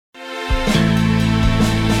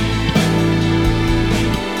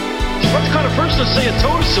to say a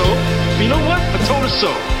toe to so. But you know what? A toe to so.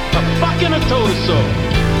 A fucking a toe to so.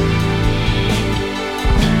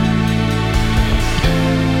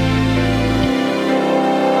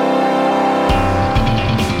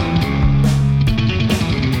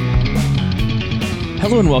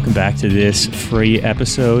 Hello and welcome back to this free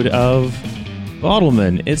episode of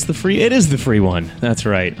Bottleman. It is the free one. That's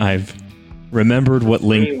right. I've remembered what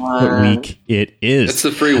week it is. It's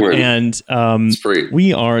the free one. And it's free.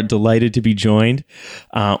 We are delighted to be joined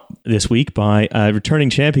this week by returning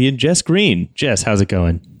champion, Jess Green. Jess, how's it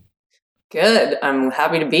going? Good. I'm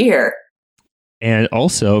happy to be here. And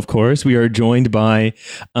also, of course, we are joined by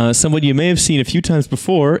someone you may have seen a few times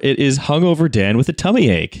before. It is hungover Dan with a tummy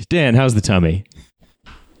ache. Dan, how's the tummy?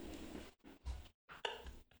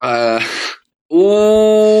 It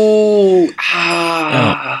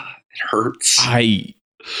hurts.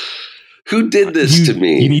 Who did this to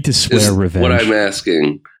me? You need to swear revenge. What I'm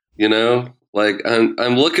asking, like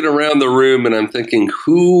I'm looking around the room and I'm thinking,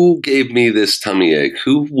 who gave me this tummy ache?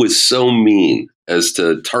 Who was so mean as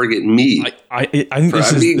to target me? I think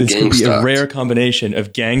this could be a rare combination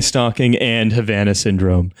of gang stalking and Havana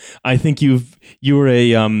syndrome. I think you were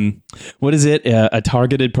a what is it? A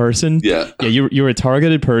targeted person? Yeah. You're a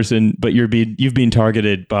targeted person, but you've been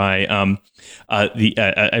targeted by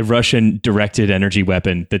a Russian directed energy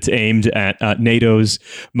weapon that's aimed at NATO's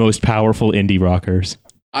most powerful indie rockers.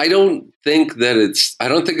 I don't think that it's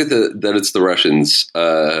the Russians.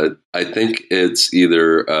 I think it's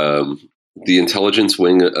either the intelligence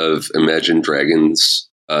wing of Imagine Dragons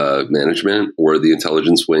management or the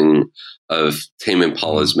intelligence wing of Tame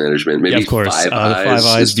Impala's management. Maybe of course. Five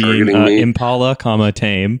Eyes is being targeting me. Impala,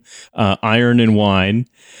 Tame, Iron and Wine,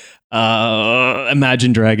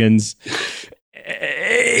 Imagine Dragons.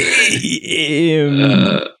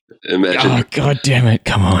 Imagine. Oh, God damn it.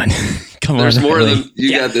 Come on. There's more of them.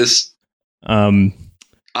 You got this. I,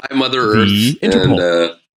 Mother Earth.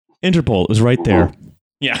 Interpol. Interpol. It was right there.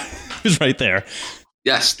 Yeah, it was right there.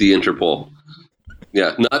 Yes, the Interpol.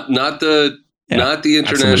 Yeah, not the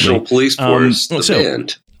International absolutely. Police Force, the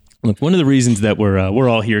band. Look, one of the reasons that we're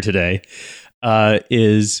all here today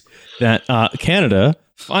is that Canada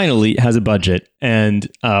finally has a budget. And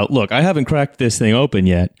look, I haven't cracked this thing open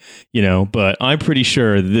yet, but I'm pretty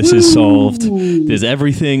sure this is solved.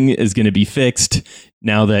 Everything is going to be fixed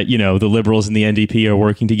now that, the Liberals and the NDP are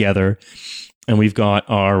working together. And we've got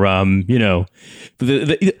our,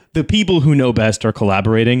 the people who know best are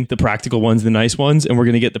collaborating, the practical ones, the nice ones, and we're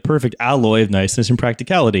going to get the perfect alloy of niceness and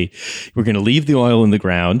practicality. We're going to leave the oil in the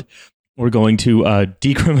ground. We're going to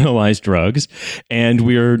decriminalize drugs, and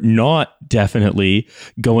we're not definitely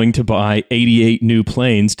going to buy 88 new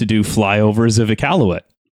planes to do flyovers of Iqaluit.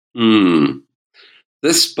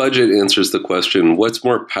 This budget answers the question, what's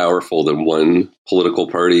more powerful than one political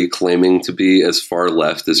party claiming to be as far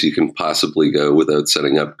left as you can possibly go without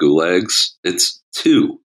setting up gulags? It's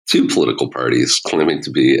two political parties claiming to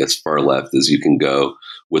be as far left as you can go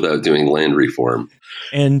without doing land reform.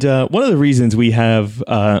 And one of the reasons we have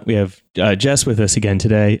Jess with us again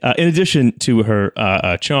today, in addition to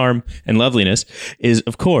her charm and loveliness, is,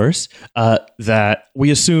 of course, that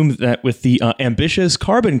we assume that with the ambitious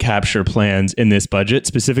carbon capture plans in this budget,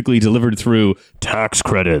 specifically delivered through tax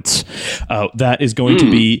credits, that is going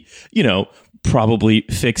to be, probably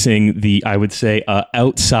fixing the, I would say,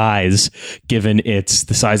 outsize, given the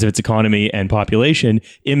size of its economy and population,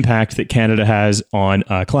 impact that Canada has on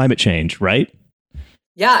climate change, right?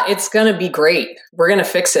 Yeah, it's going to be great. We're going to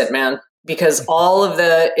fix it, man, because all of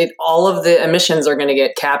the emissions are going to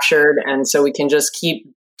get captured, and so we can just keep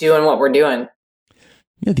doing what we're doing.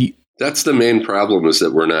 Yeah, that's the main problem, is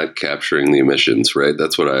that we're not capturing the emissions, right?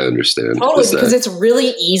 That's what I understand. Totally, because it's really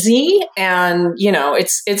easy, and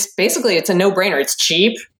it's basically a no-brainer. It's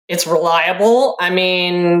cheap, it's reliable. I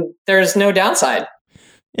mean, there's no downside.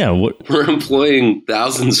 Yeah, we're employing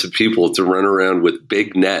thousands of people to run around with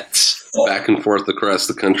big nets back and forth across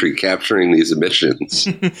the country capturing these emissions.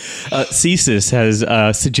 CSIS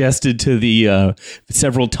has suggested to the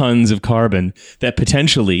several tons of carbon that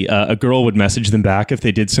potentially a girl would message them back if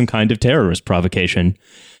they did some kind of terrorist provocation.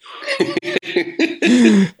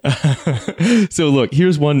 So look,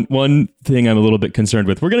 here's one thing I'm a little bit concerned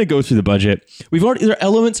with. We're going to go through the budget. There are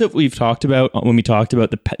elements that we've talked about when we talked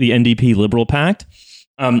about the NDP Liberal Pact.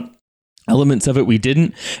 Elements of it we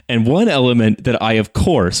didn't, and one element that I, of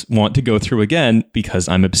course, want to go through again because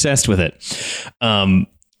I'm obsessed with it.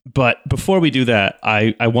 But before we do that,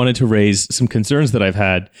 I wanted to raise some concerns that I've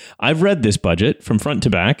had. I've read this budget from front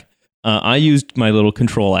to back. I used my little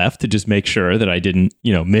Control F to just make sure that I didn't,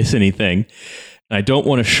 miss anything. I don't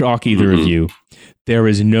want to shock either of you. There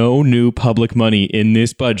is no new public money in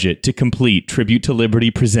this budget to complete Tribute to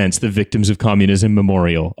Liberty Presents the Victims of Communism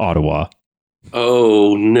Memorial, Ottawa.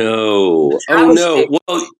 Oh, no. Oh, no.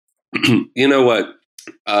 Well, you know what?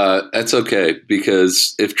 That's okay,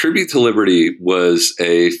 because if Tribute to Liberty was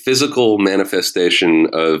a physical manifestation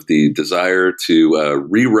of the desire to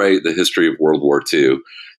rewrite the history of World War II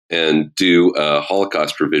and do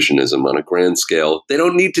Holocaust revisionism on a grand scale, they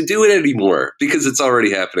don't need to do it anymore because it's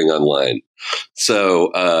already happening online.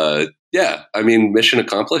 So, yeah, I mean, mission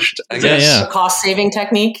accomplished, I guess. Yeah. A cost-saving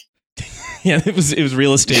technique? Yeah, it was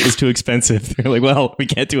real estate was too expensive. They're like, well, we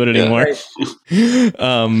can't do it anymore.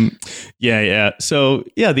 Yeah. So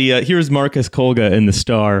here's Marcus Kolga in the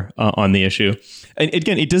Star on the issue, and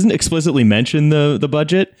again, it doesn't explicitly mention the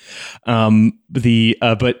budget,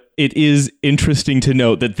 but it is interesting to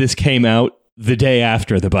note that this came out the day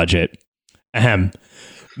after the budget. Ahem.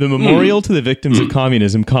 The Memorial to the Victims of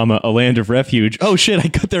Communism, a Land of Refuge. Oh shit!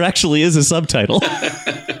 There actually is a subtitle.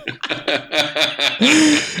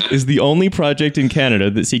 Is the only project in Canada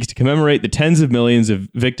that seeks to commemorate the tens of millions of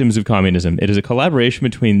victims of communism. It is a collaboration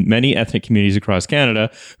between many ethnic communities across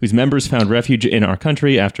Canada whose members found refuge in our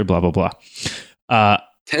country after blah blah blah.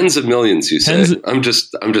 Tens of millions, you say? I'm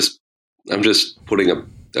just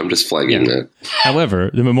flagging that. However,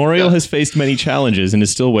 the memorial has faced many challenges and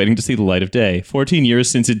is still waiting to see the light of day. 14 years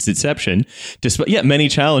since its inception, despite many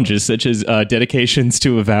challenges such as dedications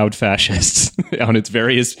to avowed fascists on its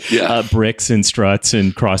various bricks and struts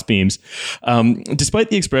and crossbeams. Despite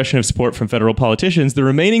the expression of support from federal politicians, the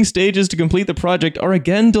remaining stages to complete the project are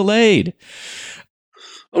again delayed.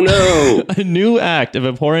 Oh, no. A new act of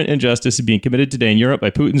abhorrent injustice is being committed today in Europe by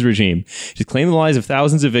Putin's regime. It has claimed the lives of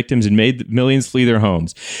thousands of victims and made millions flee their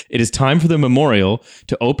homes. It is time for the memorial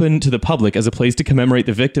to open to the public as a place to commemorate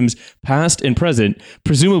the victims, past and present,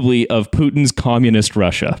 presumably of Putin's communist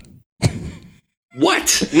Russia.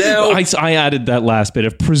 What? No. I added that last bit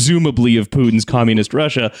of presumably of Putin's communist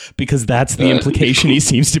Russia because that's the implication he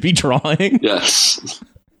seems to be drawing. Yes.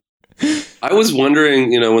 I was wondering,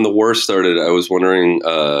 when the war started, I was wondering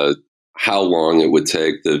how long it would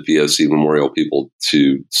take the VOC Memorial people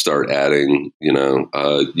to start adding,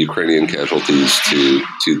 Ukrainian casualties to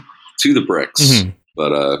the bricks. Mm-hmm.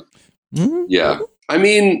 But yeah, I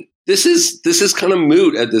mean, this is kind of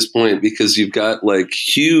moot at this point because you've got like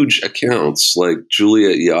huge accounts like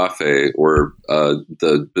Julia Iaffe or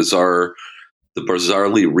the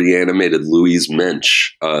bizarrely reanimated Louise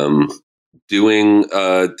Mensch. Doing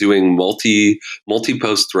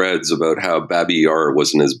multi-post threads about how Babi Yar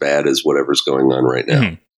wasn't as bad as whatever's going on right now.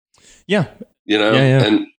 Mm-hmm. Yeah.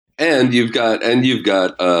 And you've got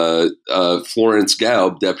Florence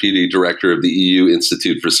Gaub, Deputy Director of the EU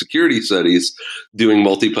Institute for Security Studies, doing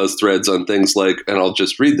multi-post threads on things like, and I'll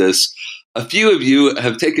just read this, a few of you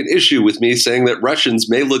have taken issue with me saying that Russians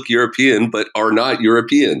may look European but are not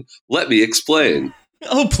European. Let me explain.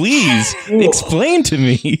 Oh, please explain to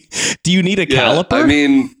me. Do you need a caliper? I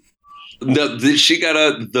mean, she got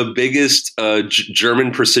the biggest German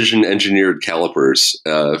precision engineered calipers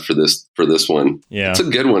for this one. Yeah, it's a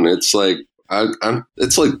good one. It's like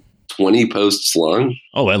it's like 20 posts long.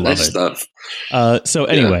 Oh, I love it. Stuff. So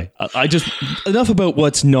anyway, I just enough about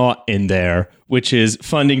what's not in there, which is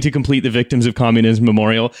funding to complete the Victims of Communism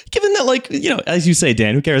Memorial. Given that, as you say,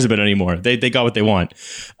 Dan, who cares about it anymore? They got what they want.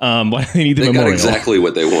 Why do they need the memorial? Got exactly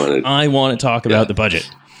what they wanted. I want to talk about the budget.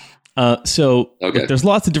 Look, there's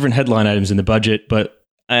lots of different headline items in the budget, but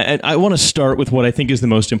I want to start with what I think is the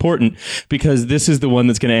most important, because this is the one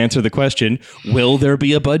that's going to answer the question, will there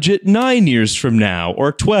be a budget 9 years from now,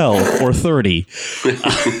 or 12, or 30?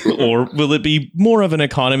 Or will it be more of an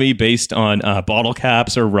economy based on bottle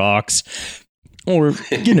caps or rocks? Or, will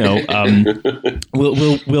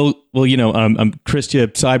Christia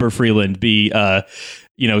Cyber Freeland be,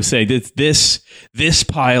 say that this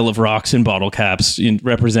pile of rocks and bottle caps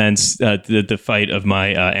represents the fight of my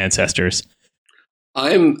ancestors?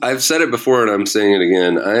 I've said it before and I'm saying it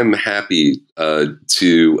again. I am happy to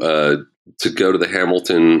go to the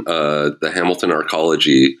Hamilton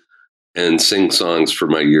Arcology and sing songs for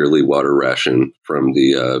my yearly water ration from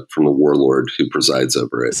the warlord who presides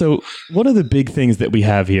over it. So one of the big things that we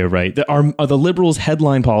have here, right, are the Liberals'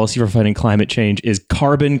 headline policy for fighting climate change is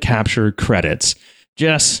carbon capture credits.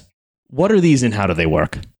 Jess, what are these and how do they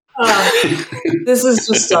work? This is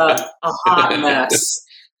just a hot mess.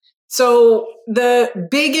 So the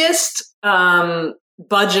biggest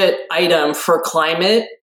budget item for climate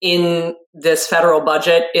in this federal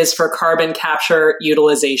budget is for carbon capture,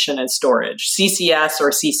 utilization, and storage, CCS or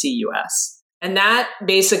CCUS. And that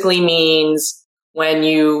basically means when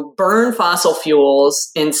you burn fossil fuels,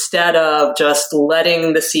 instead of just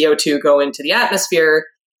letting the CO2 go into the atmosphere,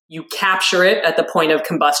 you capture it at the point of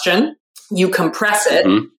combustion, you compress it,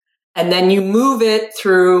 and then you move it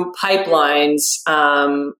through pipelines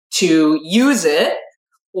to use it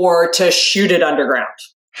or to shoot it underground.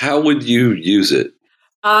 How would you use it?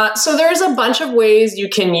 So there's a bunch of ways you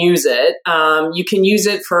can use it. You can use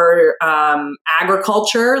it for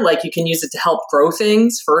agriculture, like you can use it to help grow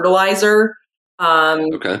things, fertilizer.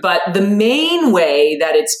 But the main way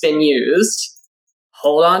that it's been used,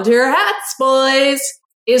 hold on to your hats, boys,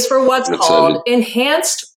 is for what's called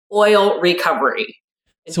enhanced oil recovery.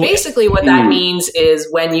 So basically what that means is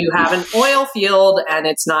when you have an oil field and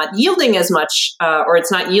it's not yielding as much, or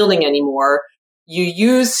it's not yielding anymore, you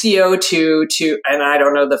use CO2 to, and I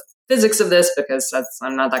don't know the physics of this because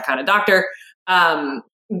I'm not that kind of doctor,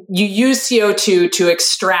 you use CO2 to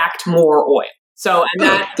extract more oil. So, and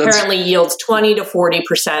that apparently yields 20 to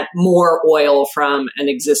 40% more oil from an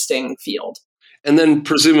existing field. And then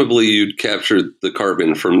presumably you'd capture the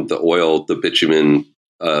carbon from the oil, the bitumen,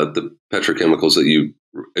 the petrochemicals that you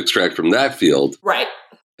extract from that field. Right.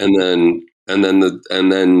 And then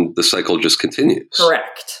the cycle just continues.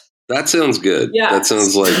 Correct. That sounds good. Yeah. That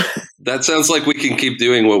sounds like we can keep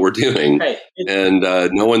doing what we're doing. Right. And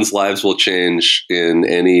no one's lives will change in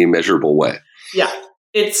any measurable way. Yeah.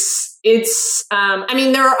 I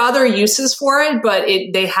mean, there are other uses for it, but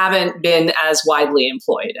they haven't been as widely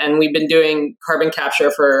employed. And we've been doing carbon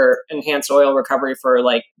capture for enhanced oil recovery for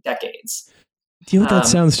like decades. Do you know what that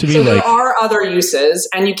sounds to me so like? There are other uses,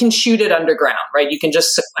 and you can shoot it underground, right? You can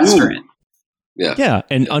just sequester it. Yeah. Yeah.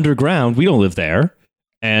 And underground, we don't live there.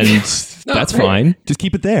 And that's fine. Just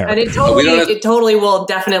keep it there. And it totally will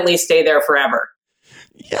definitely stay there forever.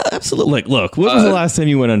 Yeah, absolutely. Like, look, when was the last time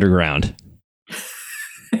you went underground?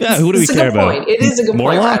 Yeah, who do we care about? It is a good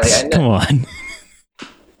point. Morlocks? Come on.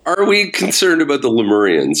 Are we concerned about the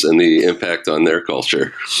Lemurians and the impact on their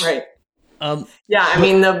culture? Right. Yeah, I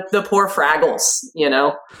mean, the poor Fraggles, you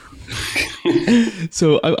know?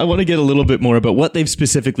 So I want to get a little bit more about what they've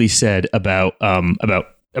specifically said about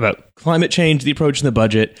climate change, the approach in the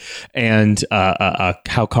budget, and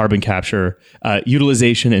how carbon capture,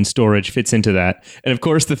 utilization, and storage fits into that. And of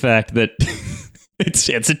course, the fact that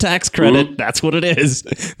it's a tax credit. That's what it is.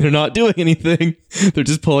 They're not doing anything. They're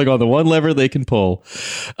just pulling on the one lever they can pull.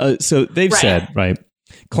 So they've said, right,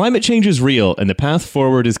 climate change is real and the path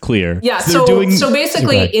forward is clear. Yeah. So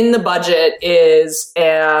basically in the budget is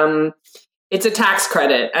it's a tax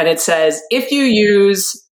credit, and it says if you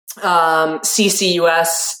use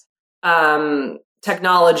CCUS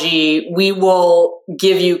technology, we will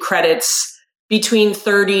give you credits between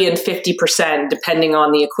 30 and 50%, depending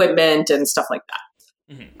on the equipment and stuff like that.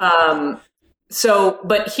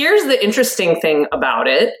 But here's the interesting thing about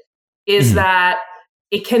it is that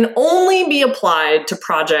it can only be applied to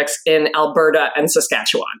projects in Alberta and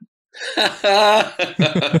Saskatchewan,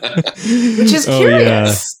 which is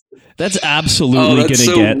curious. Yeah. That's absolutely going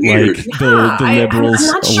to get weird. like the Liberals I'm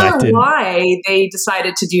not elected. sure why they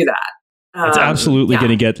decided to do that. It's absolutely going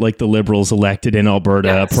to get like the Liberals elected in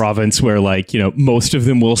Alberta, a province where like, you know, most of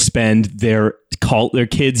them will spend their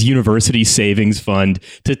kids' university savings fund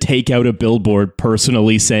to take out a billboard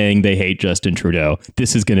personally saying they hate Justin Trudeau.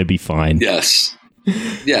 This is going to be fine. Yes.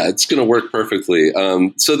 Yeah, it's going to work perfectly.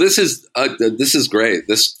 So this is great.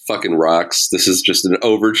 This fucking rocks. This is just an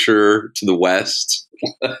overture to the West.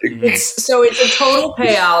 It's a total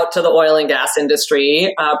payout to the oil and gas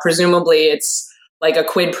industry. Presumably it's like a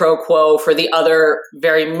quid pro quo for the other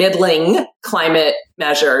very middling climate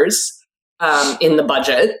measures in the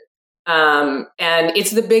budget. And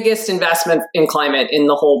it's the biggest investment in climate in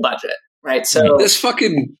the whole budget, right? So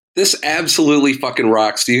this absolutely fucking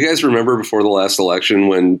rocks. Do you guys remember before the last election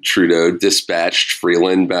when Trudeau dispatched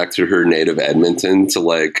Freeland back to her native Edmonton to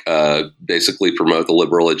like basically promote the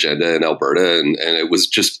Liberal agenda in Alberta, and it was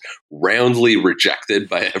just roundly rejected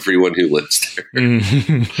by everyone who lives there.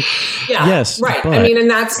 Yeah, yes, right. But... I mean,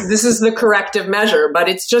 and this is the corrective measure, but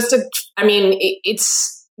it's just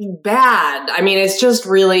it's bad. I mean, it's just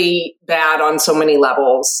really bad on so many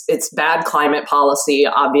levels. It's bad climate policy,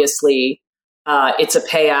 obviously. It's a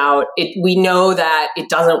payout. We know that it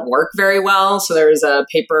doesn't work very well. So there was a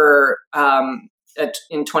paper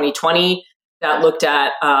in 2020 that looked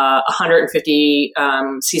at 150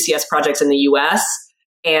 CCS projects in the U.S.,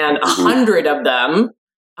 and 100 of them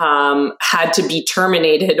had to be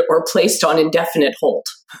terminated or placed on indefinite hold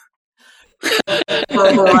for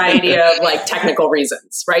a variety of like technical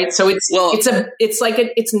reasons, right? So it's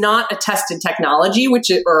not a tested technology,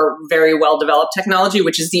 or very well developed technology,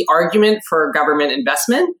 which is the argument for government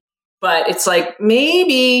investment. But it's like,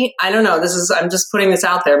 maybe, I don't know, I'm just putting this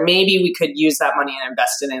out there. Maybe we could use that money and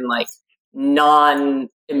invest it in like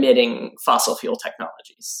non-emitting fossil fuel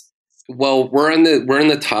technologies. Well, we're in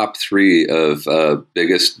the top 3 of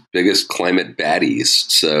biggest climate baddies.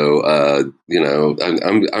 So I'm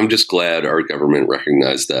just glad our government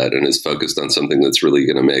recognized that and is focused on something that's really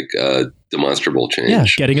going to make demonstrable change. Yeah,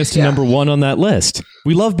 getting us to number 1 on that list.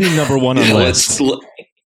 We love being number 1 on lists.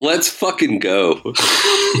 Let's fucking go.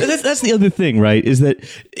 That's the other thing, right? Is that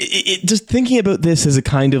just thinking about this as a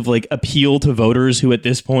kind of like appeal to voters who at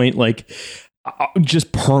this point like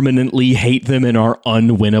just permanently hate them and are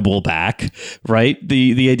unwinnable back, right?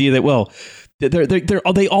 The idea that, well,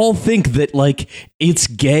 they all think that like it's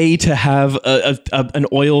gay to have an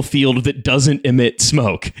oil field that doesn't emit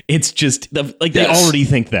smoke. It's just like they already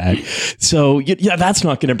think that. So yeah, that's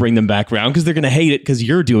not going to bring them back around because they're going to hate it because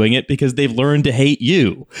you're doing it because they've learned to hate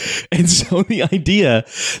you. And so the idea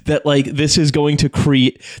that like this is going to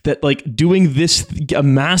create that like doing this a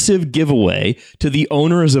massive giveaway to the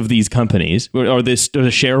owners of these companies or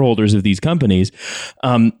the shareholders of these companies,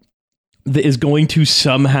 that is going to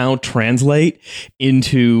somehow translate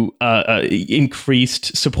into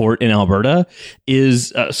increased support in Alberta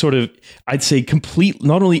is sort of, I'd say, complete,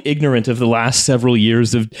 not only ignorant of the last several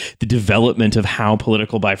years of the development of how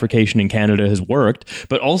political bifurcation in Canada has worked,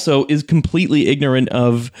 but also is completely ignorant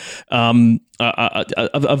of it's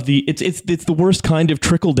the worst kind of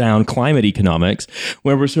trickle down climate economics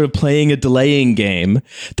where we're sort of playing a delaying game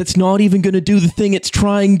that's not even going to do the thing it's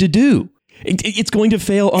trying to do. It's going to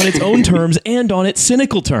fail on its own terms and on its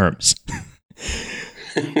cynical terms.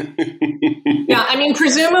 Yeah, I mean,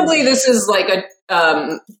 presumably this is like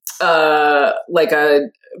a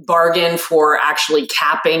bargain for actually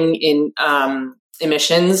capping in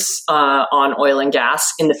emissions on oil and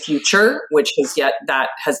gas in the future, which has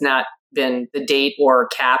not been the date or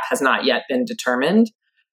cap has not yet been determined.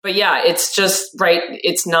 But yeah, it's just right.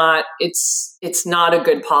 It's not a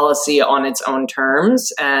good policy on its own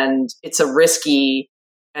terms, and it's a risky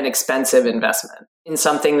and expensive investment in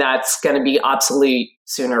something that's going to be obsolete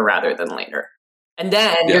sooner rather than later. And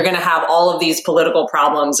then you're going to have all of these political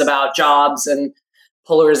problems about jobs and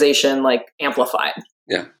polarization like amplified.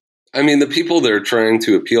 Yeah. I mean, the people they're trying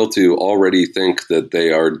to appeal to already think that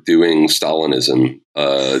they are doing Stalinism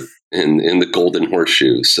in the golden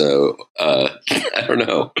horseshoe. So I don't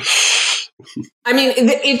know. I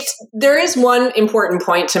mean, there is one important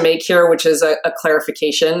point to make here, which is a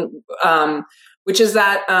clarification, which is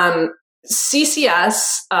that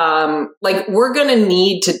CCS, we're going to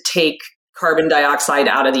need to take carbon dioxide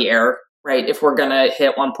out of the air, right, if we're going to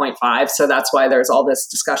hit 1.5. So that's why there's all this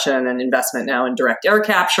discussion and investment now in direct air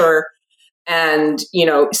capture. And,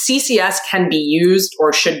 CCS can be used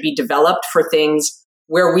or should be developed for things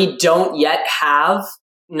where we don't yet have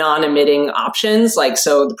non-emitting options,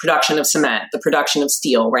 so the production of cement, the production of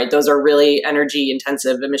steel, right? Those are really energy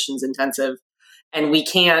intensive, emissions intensive, and we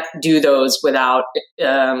can't do those without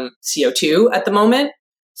CO2 at the moment.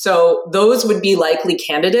 So those would be likely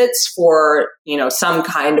candidates for, some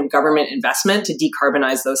kind of government investment to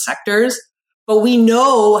decarbonize those sectors. But we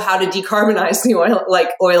know how to decarbonize the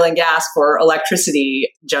oil and gas for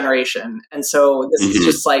electricity generation. And so this is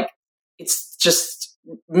just it's just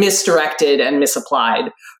misdirected and misapplied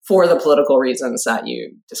for the political reasons that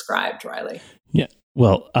you described, Riley. Yeah.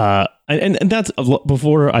 Well, and that's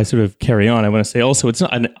before I sort of carry on. I want to say also, it's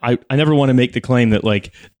not. I never want to make the claim that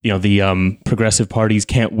the progressive parties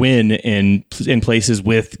can't win in places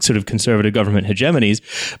with sort of conservative government hegemonies,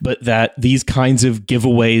 but that these kinds of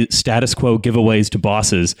status quo giveaways to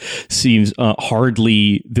bosses seems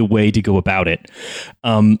hardly the way to go about it.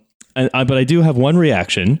 But I do have one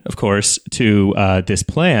reaction, of course, to this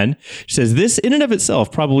plan. She says, this in and of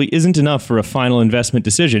itself probably isn't enough for a final investment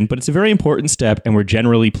decision, but it's a very important step and we're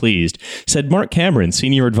generally pleased, said Mark Cameron,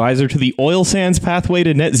 senior advisor to the Oil Sands Pathway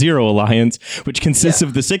to Net Zero Alliance, which consists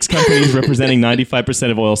of the 6 companies representing 95%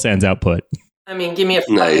 of oil sands output. I mean, give me a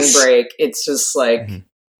fucking break. It's just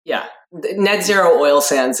Net Zero oil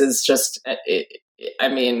sands is just,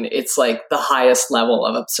 it's like the highest level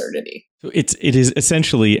of absurdity. It is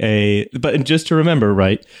essentially but just to remember,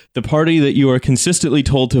 right, the party that you are consistently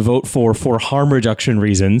told to vote for harm reduction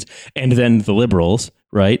reasons, and then the Liberals,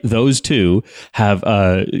 right, those two have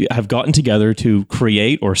gotten together to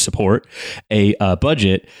create or support a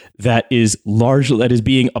budget that is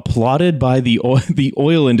being applauded by the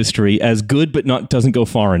oil industry as good, but doesn't go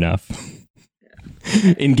far enough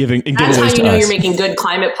in giving. That's how you know you're making good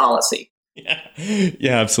climate policy.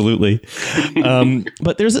 Yeah, absolutely.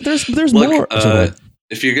 But there's more.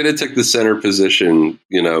 if you're going to take the center position,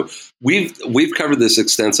 we've covered this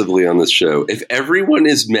extensively on this show. If everyone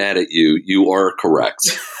is mad at you, you are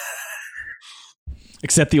correct.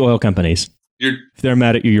 Except the oil companies. If they're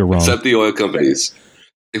mad at you, you're wrong. Except the oil companies.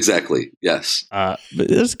 Exactly. Yes. But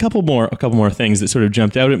there's a couple more things that sort of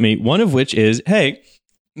jumped out at me. One of which is, hey,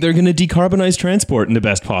 they're going to decarbonize transport in the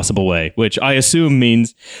best possible way, which I assume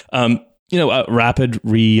means, rapid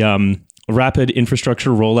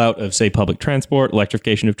infrastructure rollout of, say, public transport,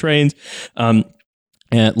 electrification of trains, and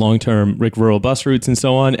long-term rural bus routes and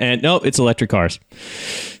so on. And no, it's electric cars.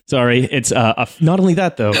 Sorry, it's not only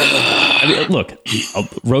that though. I mean, look,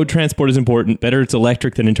 road transport is important. Better it's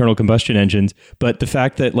electric than internal combustion engines. But the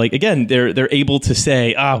fact that, like, again, they're able to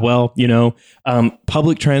say,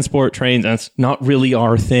 public transport, trains, that's not really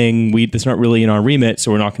our thing. That's not really in our remit,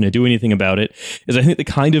 so we're not going to do anything about it. Is, I think, the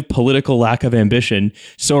kind of political lack of ambition.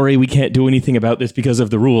 Sorry, we can't do anything about this because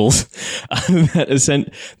of the rules.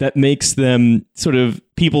 That makes them sort of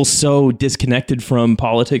people so disconnected from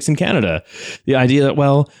politics in Canada. The idea that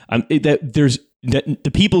that the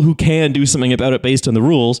people who can do something about it based on the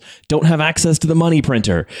rules don't have access to the money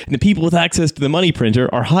printer. And the people with access to the money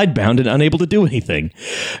printer are hidebound and unable to do anything.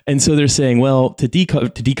 And so they're saying, well, to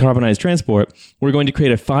decarbonize transport, we're going to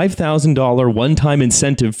create a $5,000 one-time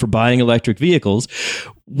incentive for buying electric vehicles,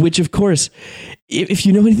 which, of course, if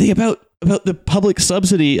you know anything about the public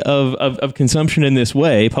subsidy of consumption in this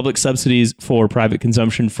way, public subsidies for private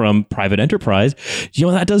consumption from private enterprise, do you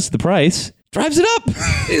know what that does to the price? Drives it up.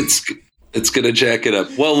 It's going to jack it up.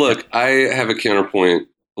 Well, look, I have a counterpoint,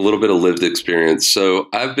 a little bit of lived experience. So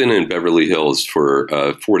I've been in Beverly Hills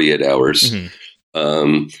for 48 hours.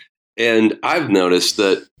 Mm-hmm. And I've noticed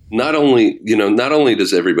that not only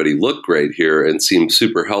does everybody look great here and seem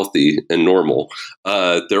super healthy and normal,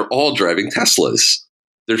 they're all driving Teslas.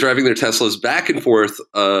 They're driving their Teslas back and forth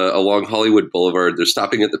along Hollywood Boulevard. They're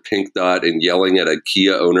stopping at the Pink Dot and yelling at a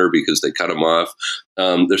Kia owner because they cut him off.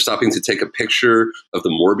 They're stopping to take a picture of the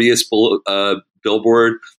Morbius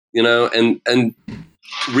billboard, and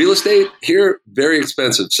real estate here, very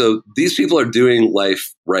expensive. So these people are doing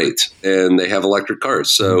life right, and they have electric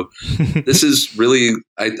cars. So this is really,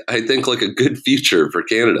 I think, like a good future for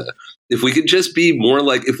Canada. If we could just be more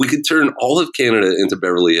if we could turn all of Canada into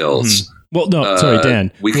Beverly Hills. Mm-hmm. Well, no, sorry, Dan.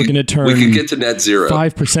 We could get to net zero.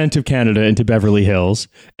 5% of Canada into Beverly Hills,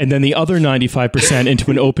 and then the other 95%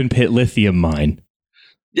 into an open pit lithium mine.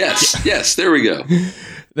 Yes, there we go.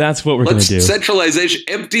 That's what we're going to do. Centralization,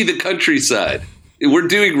 empty the countryside. We're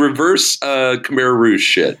doing reverse Khmer Rouge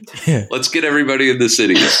shit. Yeah. Let's get everybody in the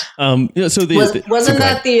cities. Wasn't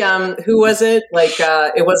that the who was it?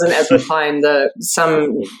 It wasn't Ezra Klein,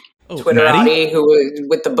 some Twitterati who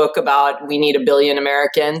with the book about we need 1 billion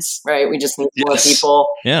Americans, right? We just need more people.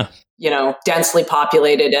 Yeah. Densely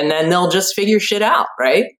populated, and then they'll just figure shit out,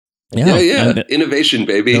 right? Yeah. Innovation,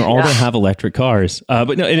 baby. They're all going to have electric cars.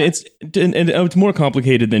 But no, it's more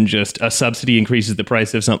complicated than just a subsidy increases the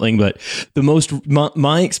price of something. But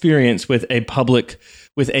my experience with the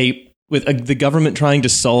government trying to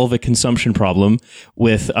solve a consumption problem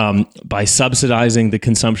by subsidizing the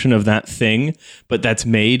consumption of that thing, but that's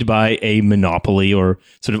made by a monopoly or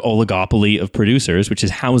sort of oligopoly of producers, which is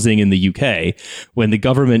housing in the UK, when the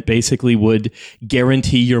government basically would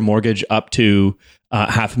guarantee your mortgage up to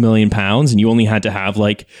 £500,000, and you only had to have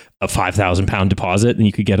like a £5,000 deposit, and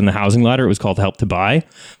you could get on the housing ladder. It was called Help to Buy.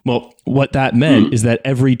 Well, what that meant is that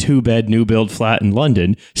every 2-bed new build flat in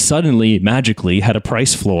London suddenly magically had a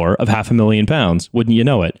price floor of £500,000. Wouldn't you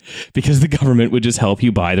know it? Because the government would just help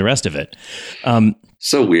you buy the rest of it.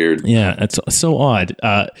 So weird. Yeah, it's so odd.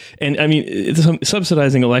 And I mean,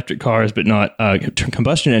 subsidizing electric cars, but not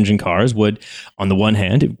combustion engine cars would, on the one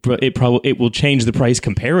hand, it will change the price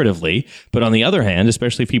comparatively. But on the other hand,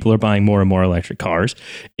 especially if people are buying more and more electric cars,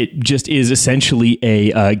 it just is essentially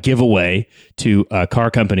a giveaway to car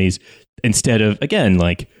companies instead of, again,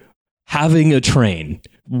 like having a train.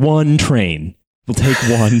 One train. We'll take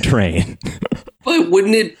one train. But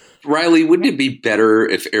Riley, wouldn't it be better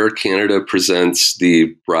if Air Canada presents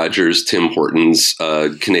the Rogers Tim Hortons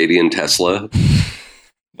Canadian Tesla?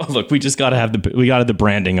 Well, look, we just got to have the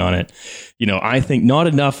branding on it. I think not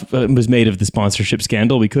enough was made of the sponsorship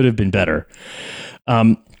scandal. We could have been better.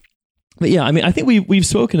 But yeah, I mean, I think we've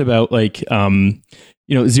spoken about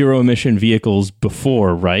zero emission vehicles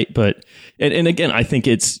before, right? But and again, I think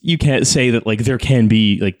you can't say that there can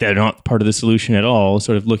be they're not part of the solution at all.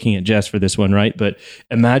 Sort of looking at Jess for this one, right? But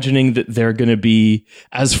imagining that they're going to be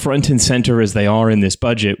as front and center as they are in this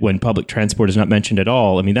budget when public transport is not mentioned at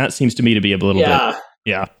all. I mean, that seems to me to be a little bit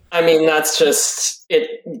Yeah. I mean, that's just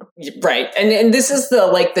it. Right. And this is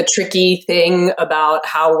the tricky thing about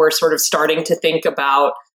how we're sort of starting to think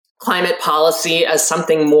about climate policy as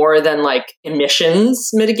something more than like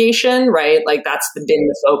emissions mitigation, right? Like that's been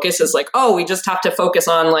the focus is like, oh, we just have to focus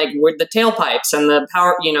on like the tailpipes and the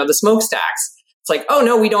power, the smokestacks. It's like, oh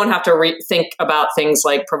no, we don't have to think about things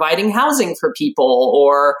like providing housing for people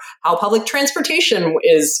or how public transportation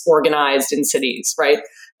is organized in cities, right?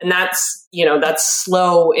 And that's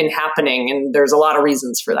slow in happening, and there's a lot of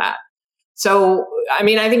reasons for that. So, I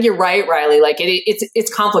mean, I think you're right, Riley. Like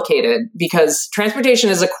it's complicated because transportation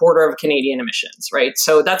is a quarter of Canadian emissions, right?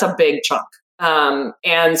 So that's a big chunk.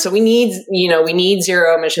 And so we need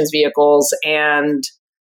zero emissions vehicles, and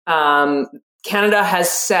Canada has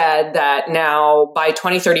said that now by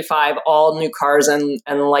 2035, all new cars and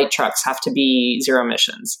light trucks have to be zero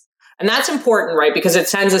emissions. And that's important, right? Because it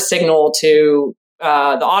sends a signal to the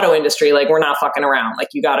auto industry, like we're not fucking around. Like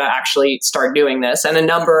you got to actually start doing this. And a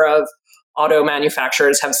number of auto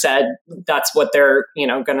manufacturers have said that's what they're,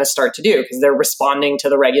 going to start to do because they're responding to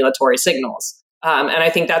the regulatory signals. And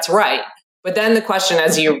I think that's right. But then the question,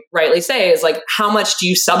 as you rightly say, is like, how much do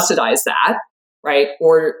you subsidize that? Right.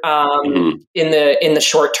 Or in the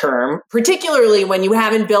short term, particularly when you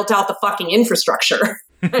haven't built out the fucking infrastructure.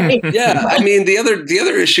 Right? Yeah. I mean, the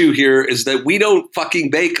other issue here is that we don't fucking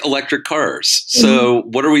make electric cars. So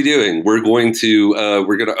what are we doing? We're going to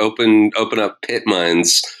open up pit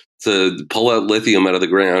mines to pull out lithium out of the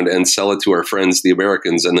ground and sell it to our friends, the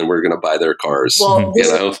Americans, and then we're going to buy their cars. Well,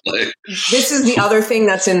 this is the other thing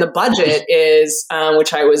that's in the budget is,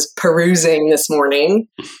 which I was perusing this morning,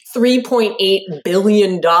 $3.8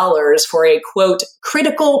 billion for a, quote,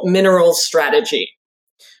 critical minerals strategy,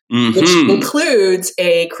 which includes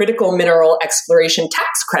a critical mineral exploration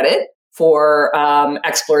tax credit for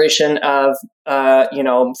exploration of,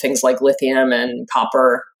 things like lithium and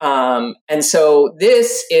copper. And so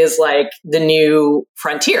this is like the new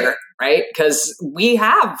frontier, right? Because we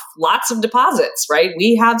have lots of deposits, right?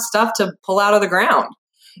 We have stuff to pull out of the ground.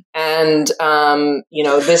 And,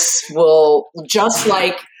 this will, just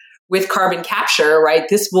like with carbon capture, right?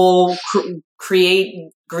 This will create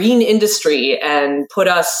green industry and put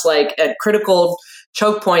us like at critical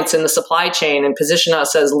choke points in the supply chain and position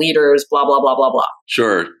us as leaders, blah, blah, blah, blah, blah.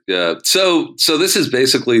 Sure. Yeah. So this is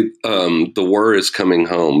basically the war is coming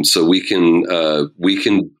home. So we can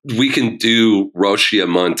do Russia,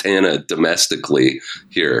 Montana domestically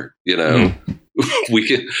here,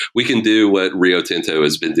 we can do what Rio Tinto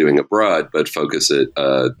has been doing abroad, but focus it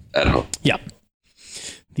at home. Yeah.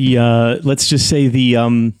 Let's just say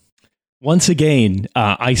once again,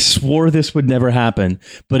 I swore this would never happen,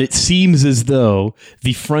 but it seems as though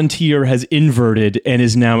the frontier has inverted and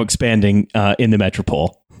is now expanding in the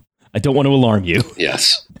metropole. I don't want to alarm you.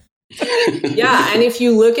 Yes. Yeah, and if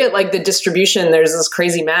you look at like the distribution, there's this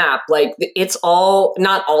crazy map. Like it's all,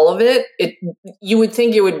 not all of it. You would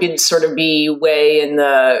think it would be way in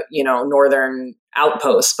the northern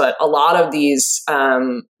outposts, but a lot of these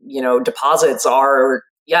deposits are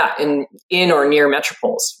in or near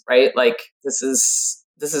metropoles, right? Like this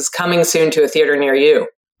is coming soon to a theater near you.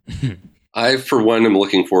 I, for one, am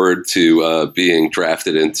looking forward to being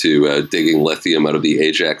drafted into digging lithium out of the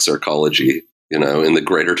Ajax arcology, in the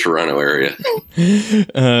greater Toronto area.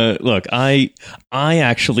 Look, I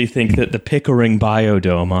actually think that the Pickering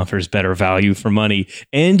Biodome offers better value for money,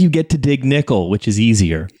 and you get to dig nickel, which is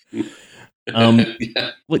easier.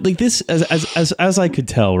 Like this, as I could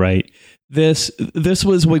tell, right? This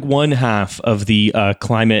was like one half of the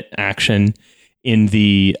climate action in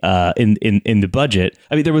the in the budget.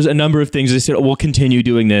 I mean, there was a number of things they said, we'll continue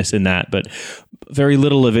doing this and that, but very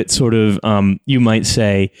little of it sort of, you might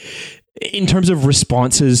say, in terms of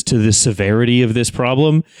responses to the severity of this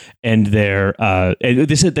problem, and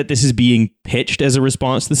they said that this is being pitched as a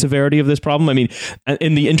response to the severity of this problem. I mean,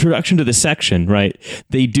 in the introduction to the section, right,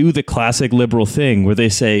 they do the classic liberal thing where they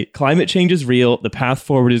say climate change is real, the path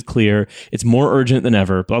forward is clear, it's more urgent than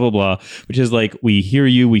ever, blah, blah, blah, which is like, we hear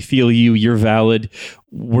you, we feel you, you're valid,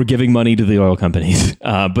 we're giving money to the oil companies,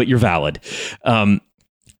 but you're valid.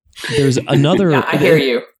 There's another... Yeah, I hear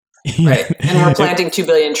you. Right. And we're planting 2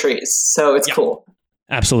 billion trees. So it's cool.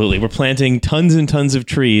 Absolutely. We're planting tons and tons of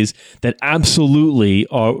trees that absolutely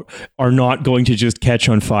are not going to just catch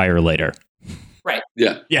on fire later. Right.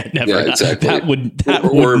 Yeah. Yeah, never. Yeah, exactly. That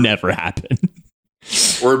would never happen.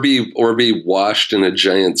 Or be washed in a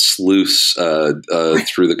giant sluice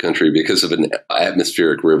through the country because of an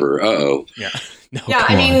atmospheric river. Uh-oh. Yeah. No, yeah,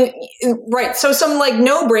 I mean, right. So some like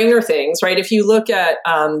no-brainer things, right? If you look at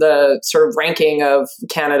the sort of ranking of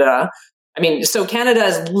Canada, I mean, so Canada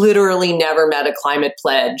has literally never met a climate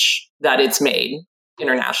pledge that it's made.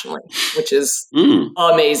 internationally, which is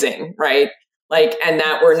amazing, right? Like, and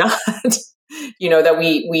that we're not, that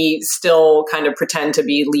we still kind of pretend to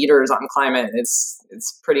be leaders on climate.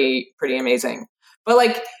 It's pretty amazing. But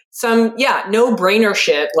like no brainer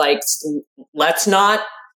shit, like let's not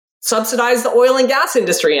subsidize the oil and gas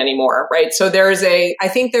industry anymore, right? So I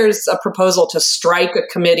think there's a proposal to strike a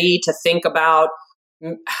committee to think about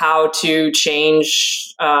how to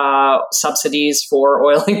change subsidies for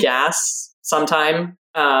oil and gas sometime.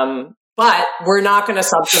 But we're not going to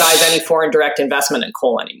subsidize any foreign direct investment in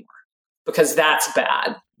coal anymore because that's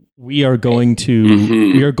bad. We are going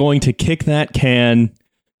to kick that can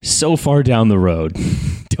so far down the road.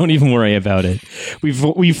 Don't even worry about it.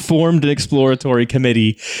 We've formed an exploratory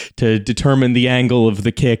committee to determine the angle of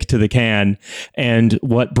the kick to the can and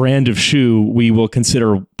what brand of shoe we will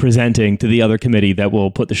consider presenting to the other committee that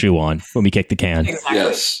will put the shoe on when we kick the can. Exactly.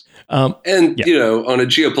 Yes. On a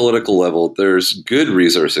geopolitical level, there's good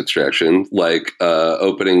resource extraction, like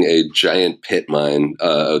opening a giant pit mine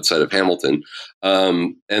outside of Hamilton.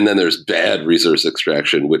 And then there's bad resource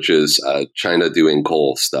extraction, which is China doing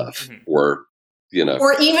coal stuff or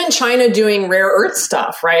even China doing rare earth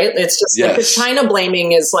stuff, right? It's just like the China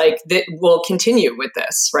blaming is like that will continue with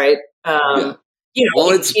this, right?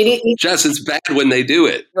 Jess, it's bad when they do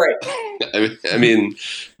it. Right. I mean,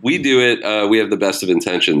 we do it. We have the best of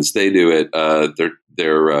intentions. They do it.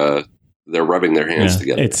 They're rubbing their hands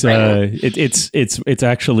together. It's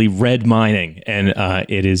actually red mining, and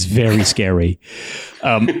it is very scary.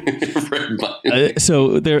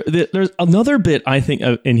 So there's another bit I think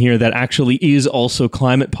in here that actually is also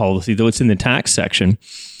climate policy, though it's in the tax section,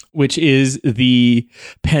 which is the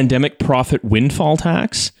pandemic profit windfall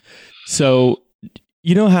tax. So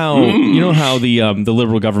you know how the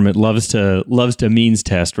liberal government loves to means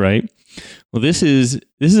test, right? Well, this is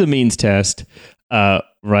a means test,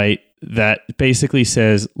 right? That basically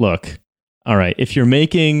says, look, all right, if you're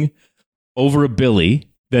making over $1 billion,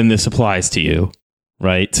 then this applies to you,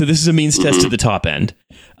 right? So this is a means test to the top end.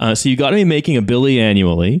 So you got to be making $1 billion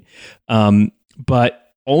annually, but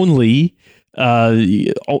only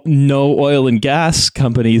no oil and gas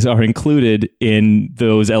companies are included in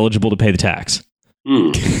those eligible to pay the tax.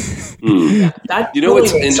 That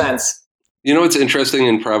really makes sense. You know, it's interesting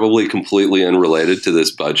and probably completely unrelated to this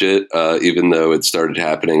budget, even though it started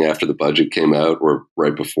happening after the budget came out or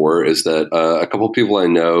right before, is that a couple of people I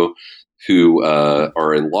know who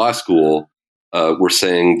are in law school were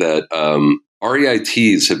saying that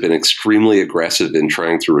REITs have been extremely aggressive in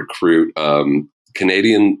trying to recruit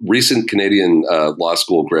recent Canadian law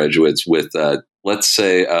school graduates with, let's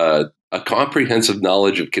say, a comprehensive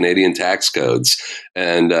knowledge of Canadian tax codes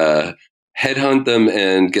and headhunt them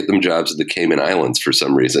and get them jobs at the Cayman Islands for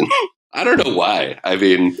some reason. I don't know why. I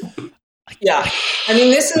mean,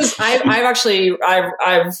 this is, I've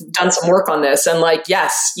done some work on this and like,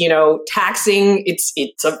 yes, taxing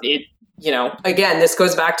again, this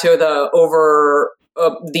goes back to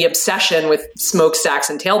the obsession with smokestacks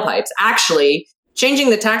and tailpipes. Actually changing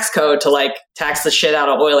the tax code to like tax the shit out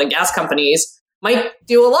of oil and gas companies might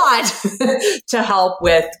do a lot to help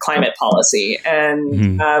with climate policy.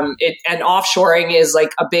 And and offshoring is like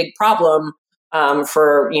a big problem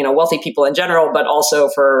for wealthy people in general, but also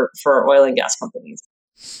for oil and gas companies.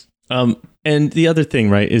 And the other thing,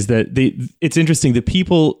 right, is that it's interesting.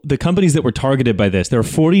 The companies that were targeted by this, there are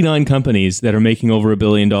 49 companies that are making over $1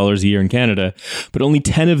 billion a year in Canada, but only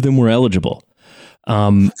 10 of them were eligible.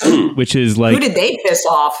 Which is like, who did they piss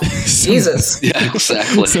off? Jesus. Yeah,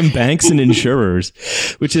 exactly. Some banks and insurers,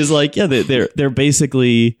 which is like, they're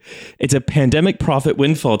basically, it's a pandemic profit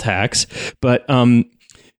windfall tax, but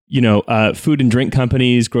food and drink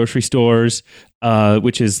companies, grocery stores,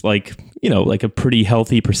 which is like a pretty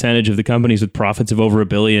healthy percentage of the companies with profits of over $1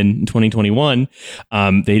 billion in 2021.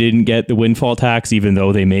 They didn't get the windfall tax, even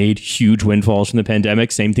though they made huge windfalls from the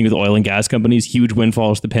pandemic. Same thing with oil and gas companies, huge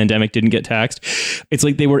windfalls. The pandemic didn't get taxed. It's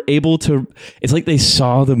like they were able to, it's like they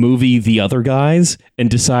saw the movie The Other Guys and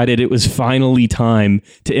decided it was finally time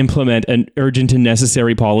to implement an urgent and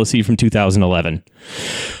necessary policy from 2011.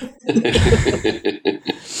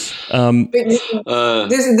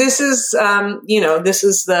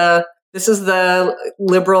 This is the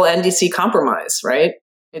liberal NDC compromise, right?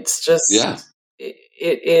 It's just, it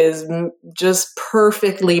is just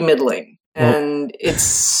perfectly middling, and it's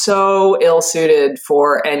so ill-suited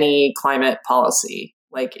for any climate policy.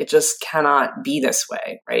 Like, it just cannot be this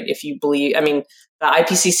way, right? If you believe, the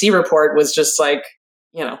IPCC report was just like,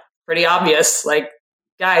 pretty obvious, like,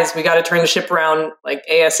 guys, we got to turn the ship around like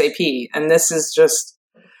ASAP. And this is just,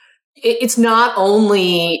 it's not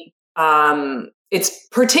only, it's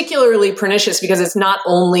particularly pernicious because it's not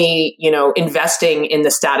only, investing in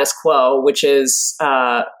the status quo, which is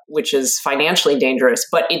financially dangerous,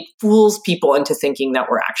 but it fools people into thinking that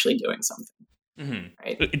we're actually doing something. Mm-hmm.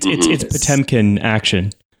 Right? It's Potemkin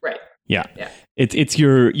action. Right. Yeah.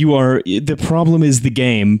 The problem is the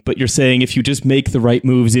game, but you're saying if you just make the right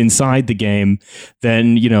moves inside the game,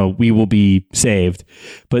 then, we will be saved.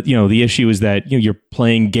 But, the issue is that, you're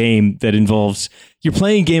playing game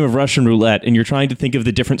of Russian roulette, and you're trying to think of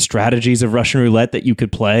the different strategies of Russian roulette that you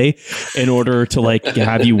could play in order to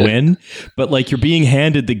have you win. But you're being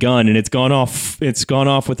handed the gun and it's gone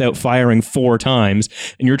off without firing 4 times.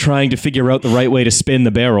 And you're trying to figure out the right way to spin the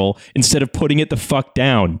barrel instead of putting it the fuck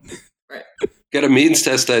down. Right. Got to means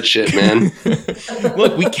test that shit, man.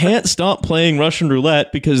 Look, we can't stop playing Russian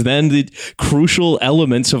roulette because then the crucial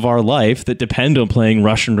elements of our life that depend on playing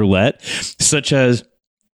Russian roulette, such as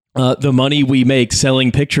the money we make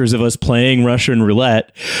selling pictures of us playing Russian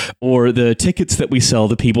roulette, or the tickets that we sell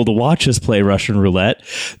to people to watch us play Russian roulette,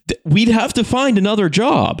 we'd have to find another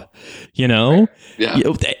job, Yeah,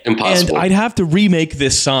 impossible. And I'd have to remake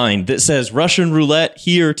this sign that says Russian roulette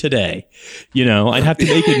here today. I'd have to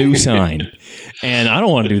make a new sign. And I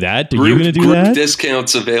don't want to do that. Are you going to do that?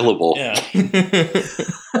 Discounts available. Yeah.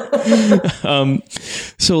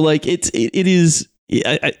 So it is.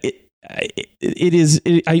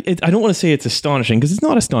 I don't want to say it's astonishing because it's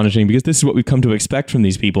not astonishing because this is what we've come to expect from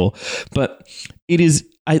these people, but it is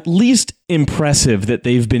at least impressive that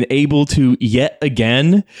they've been able to yet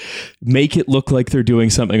again make it look like they're doing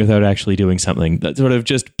something without actually doing something. That's sort of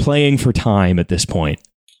just playing for time at this point.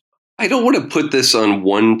 I don't want to put this on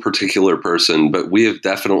one particular person, but we have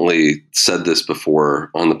definitely said this before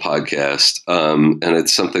on the podcast, and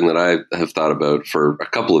it's something that I have thought about for a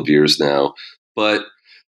couple of years now. But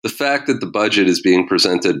the fact that the budget is being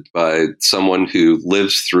presented by someone who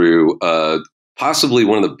lives through possibly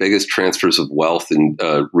one of the biggest transfers of wealth in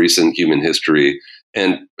recent human history,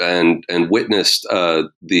 and witnessed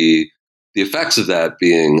the effects of that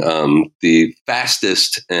being the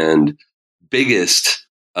fastest and biggest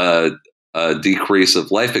decrease of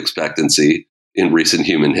life expectancy in recent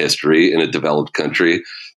human history in a developed country.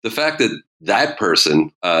 The fact that that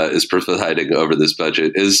person is presiding over this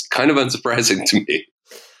budget is kind of unsurprising to me.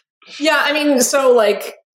 Yeah, I mean, so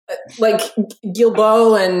like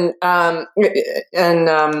Guilbeault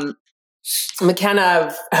and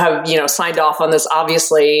McKenna have signed off on this,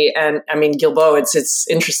 obviously, and I mean Guilbeault, it's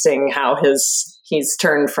interesting how he's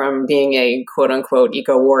turned from being a quote unquote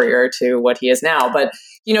eco warrior to what he is now. But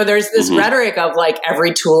there's this rhetoric of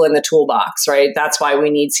every tool in the toolbox, right? That's why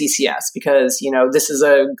we need CCS because this is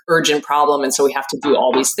a urgent problem, and so we have to do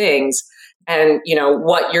all these things. And,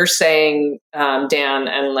 what you're saying, Dan,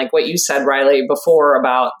 and what you said, Riley, before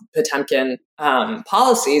about Potemkin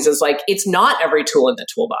policies is it's not every tool in the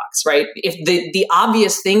toolbox, right? If the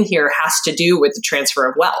obvious thing here has to do with the transfer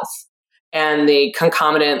of wealth and the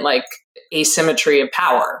concomitant asymmetry of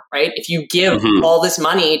power, right? If you give all this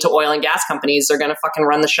money to oil and gas companies, they're going to fucking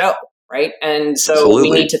run the show, right? And so Absolutely.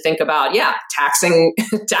 We need to think about, taxing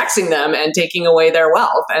them and taking away their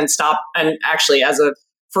wealth and stop, and actually as a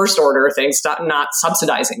first order thing, stop not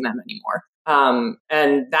subsidizing them anymore.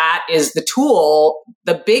 And that is the tool,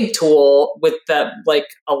 the big tool with the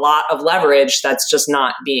a lot of leverage that's just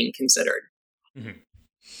not being considered. Mm-hmm.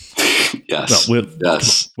 Yes. Well,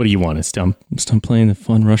 yes. What do you want? Stop playing the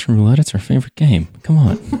fun Russian roulette. It's our favorite game. Come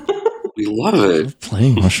on. We love it. We're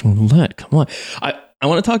playing Russian roulette. Come on. I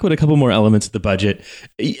want to talk about a couple more elements of the budget.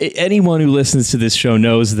 Anyone who listens to this show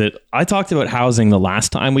knows that I talked about housing the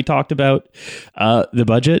last time we talked about the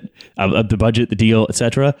budget, the deal,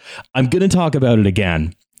 etc. I'm going to talk about it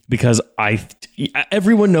again because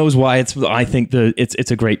everyone knows why I think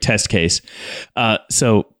it's a great test case.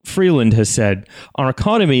 So Freeland has said, our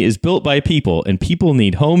economy is built by people and people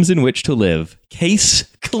need homes in which to live. Case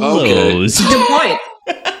closed. Okay. Good point.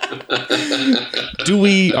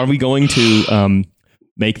 Are we going to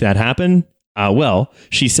make that happen? Well,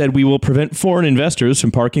 she said we will prevent foreign investors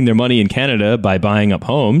from parking their money in Canada by buying up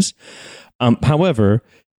homes. However,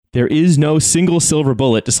 there is no single silver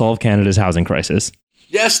bullet to solve Canada's housing crisis.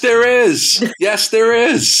 Yes, there is. Yes, there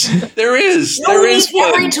is. There is. No, there is one.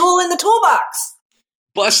 Every tool in the toolbox.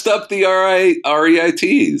 Bust up the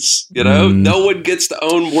REITs. No one gets to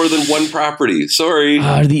own more than one property. Sorry.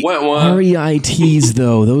 The REITs,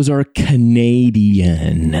 though, those are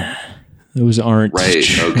Canadian. Those aren't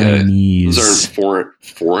Chinese. Those aren't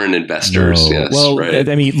foreign investors. No. Yes. Well, right.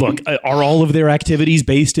 I mean, look, are all of their activities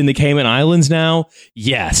based in the Cayman Islands now?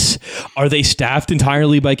 Yes. Are they staffed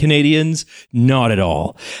entirely by Canadians? Not at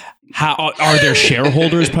all. How are their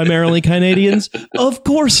shareholders primarily Canadians? Of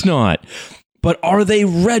course not. but are they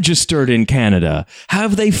registered in Canada?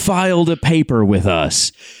 Have they filed a paper with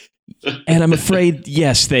us? And I'm afraid,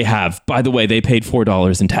 yes, they have. By the way, they paid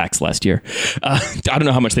 $4 in tax last year. I don't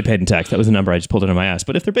know how much they paid in tax. That was a number I just pulled out of my ass.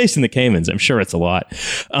 But if they're based in the Caymans, I'm sure it's a lot.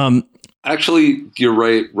 Actually, you're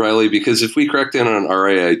right, Riley, because if we crack down on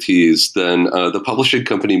RIITs, then the publishing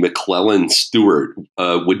company McClellan Stewart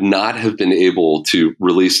would not have been able to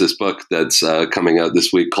release this book that's coming out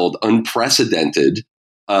this week called Unprecedented,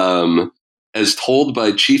 as told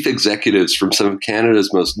by chief executives from some of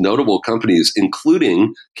Canada's most notable companies,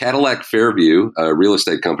 including Cadillac Fairview, real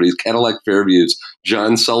estate companies, Cadillac Fairview's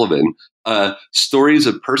John Sullivan, stories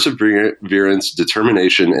of perseverance,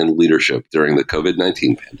 determination, and leadership during the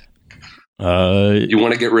COVID-19 pandemic. You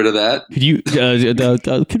want to get rid of that?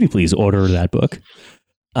 Could you please order that book?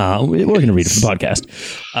 We're going to read it for the podcast.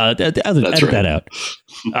 Edit that out.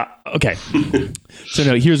 Okay. So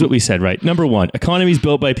no, here's what we said, right? Number one, economies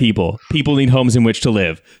built by people. People need homes in which to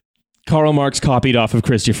live. Karl Marx copied off of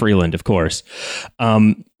Chrystia Freeland, of course.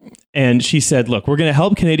 And she said, look, we're going to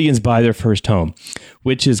help Canadians buy their first home,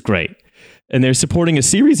 which is great. And they're supporting a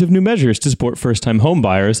series of new measures to support first-time home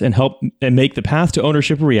buyers and help and make the path to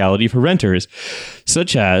ownership a reality for renters,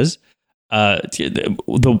 such as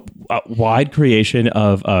the wide creation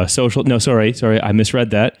of social. No, sorry, I misread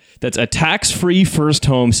that. That's a tax-free first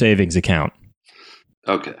home savings account.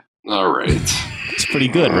 Okay, all right. It's pretty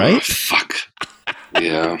good, right? Fuck.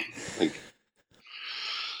 Yeah.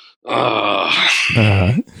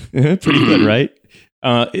 Pretty good, right?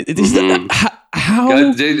 How?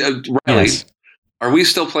 Riley, yes. Are we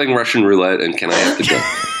still playing Russian roulette? And can I have the joke?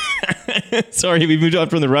 Sorry, we moved on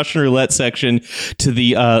from the Russian roulette section to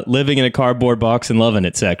the living in a cardboard box and loving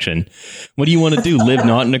it section. What do you want to do? Live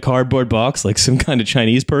not in a cardboard box like some kind of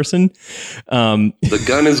Chinese person? The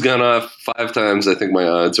gun has gone off 5 times. I think my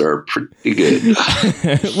odds are pretty good.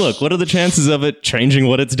 Look, what are the chances of it changing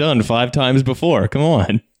what it's done 5 times before? Come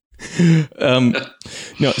on.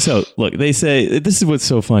 No, so look, they say this is what's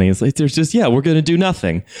so funny. It's like there's just, we're going to do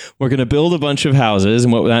nothing. We're going to build a bunch of houses.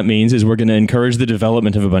 And what that means is we're going to encourage the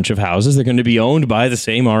development of a bunch of houses. They're going to be owned by the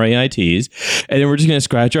same RAITs. And then we're just going to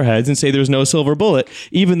scratch our heads and say there's no silver bullet,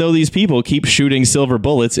 even though these people keep shooting silver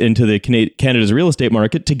bullets into the Canada's real estate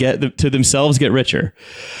market to themselves get richer.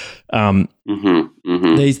 And again,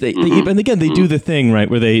 they do the thing, right,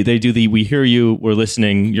 where they do the, we hear you, we're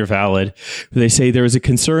listening, you're valid. They say there is a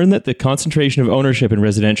concern that the concentration of ownership in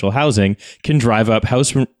residential housing can drive up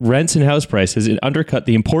house rents and house prices and undercut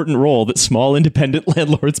the important role that small independent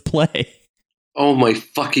landlords play. Oh my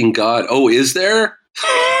fucking God. Oh, is there?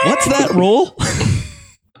 What's that role?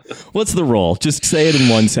 What's the role? Just say it in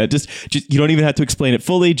one set. Just you don't even have to explain it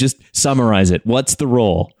fully. Just summarize it. What's the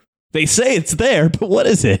role? They say it's there, but what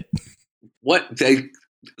is it?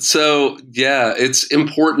 It's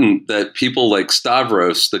important that people like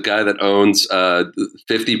Stavros, the guy that owns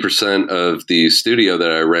 50% of the studio that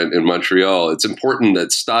I rent in Montreal, it's important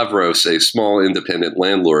that Stavros, a small independent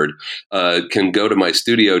landlord, can go to my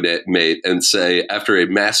studio mate and say, after a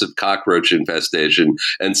massive cockroach infestation,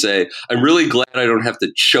 and say, I'm really glad I don't have to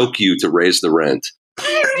choke you to raise the rent.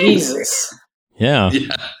 Jesus. Yeah.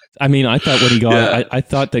 I mean, I thought when he got, I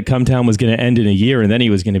thought that Come Town was going to end in a year and then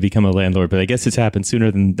he was going to become a landlord, but I guess it's happened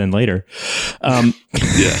sooner than later. Milo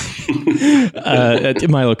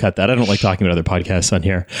cut that. I don't like talking about other podcasts on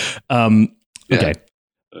here. Okay.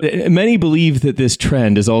 Many believe that this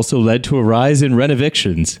trend has also led to a rise in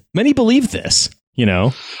renovictions. Many believe this,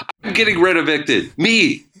 I'm getting renovicted.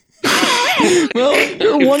 Me. Well,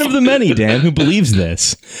 you're one of the many, Dan, who believes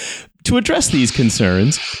this. To address these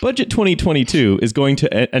concerns, Budget 2022 is going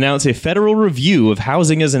to announce a federal review of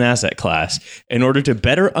housing as an asset class in order to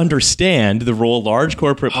better understand the role large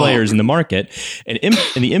corporate players in the market and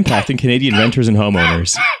the impact on Canadian renters and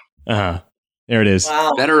homeowners. There it is.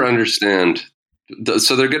 Wow. Better understand.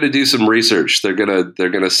 So they're going to do some research. They're going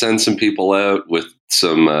to send some people out with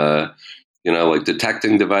some like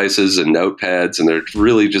detecting devices and notepads, and they're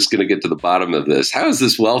really just going to get to the bottom of this. How is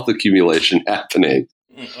this wealth accumulation happening?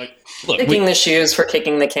 Picking the shoes for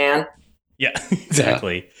kicking the can. Yeah,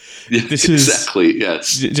 exactly. Yeah, this exactly. Is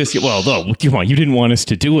yes. Just no, come on. You didn't want us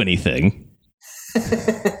to do anything.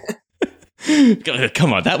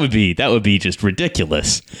 Come on, that would be just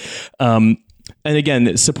ridiculous. And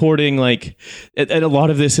again, supporting and a lot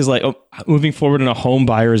of this is moving forward in a home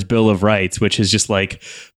buyer's bill of rights, which is just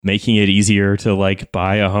making it easier to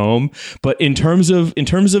buy a home. But in terms of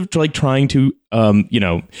trying to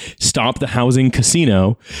stop the housing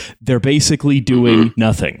casino, they're basically doing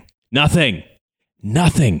nothing.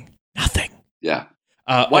 Yeah.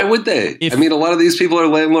 Why would they? I mean, a lot of these people are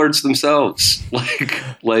landlords themselves.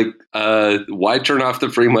 Why turn off the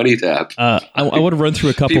free money tap? I want to run through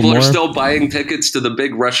a couple people more. People are still buying tickets to the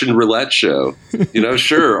big Russian roulette show.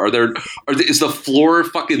 Sure. Is the floor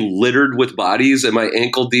fucking littered with bodies? Am I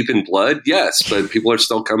ankle deep in blood? Yes, but people are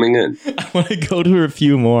still coming in. I want to go to a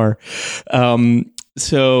few more.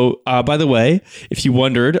 So, by the way, if you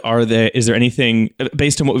wondered, is there anything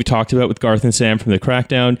based on what we talked about with Garth and Sam from the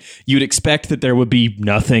crackdown, you'd expect that there would be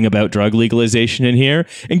nothing about drug legalization in here.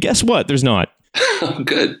 And guess what? There's not.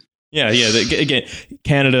 Good. Yeah. Again,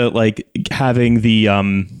 Canada, like having the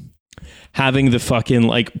fucking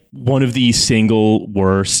like one of the single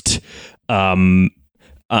worst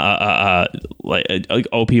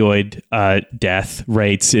opioid death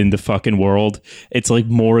rates in the fucking world. It's like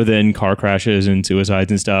more than car crashes and suicides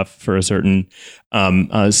and stuff for a certain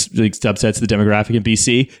subsets of the demographic in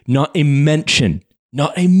BC. Not a mention.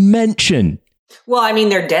 Well, I mean,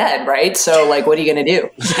 they're dead, right? So, like, what are you going to do?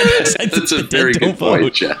 That's a very good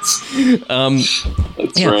point, Jess.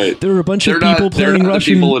 That's right. There are a bunch of people playing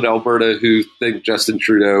Russian. The people in Alberta who think Justin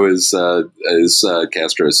Trudeau is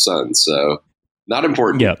Castro's son. So, not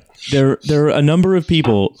important. Yeah. There are a number of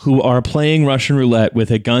people who are playing Russian roulette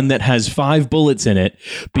with a gun that has 5 bullets in it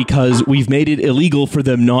because we've made it illegal for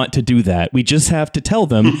them not to do that. We just have to tell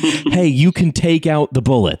them, hey, you can take out the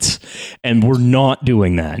bullets. And we're not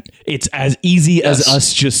doing that. It's as easy as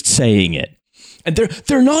us just saying it. And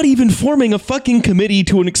they're not even forming a fucking committee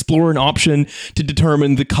to explore an option to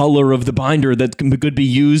determine the color of the binder that could be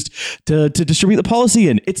used to distribute the policy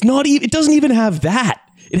in. It doesn't even have that.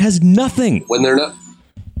 It has nothing. When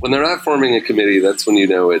they're not forming a committee, that's when you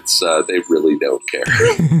know it's they really don't care.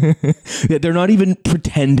 They're not even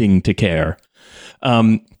pretending to care.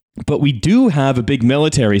 But we do have a big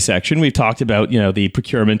military section. We've talked about, the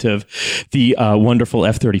procurement of the wonderful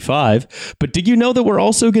F-35. But did you know that we're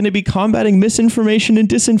also going to be combating misinformation and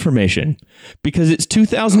disinformation? Because it's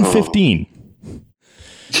 2015.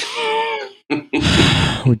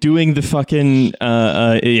 We're doing the fucking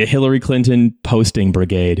Hillary Clinton posting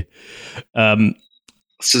brigade.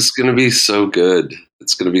 This is going to be so good.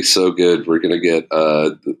 It's going to be so good. We're going to get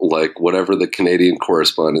whatever the Canadian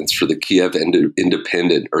correspondents for the Kiev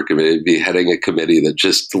Independent are going to be heading a committee that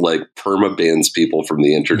just perma-bans people from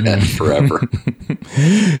the internet forever.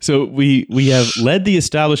 So we have led the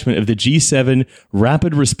establishment of the G7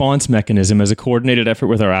 Rapid Response Mechanism as a coordinated effort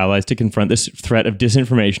with our allies to confront this threat of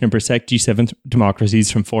disinformation and protect G7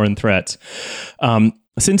 democracies from foreign threats.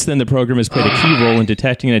 Since then, the program has played a key role in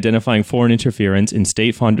detecting and identifying foreign interference in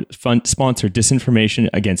state-sponsored disinformation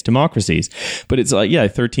against democracies. But it's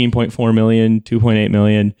 13.4 million, 2.8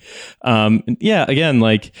 million. Again,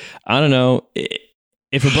 I don't know.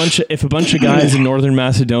 If a bunch of guys in Northern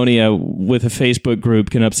Macedonia with a Facebook group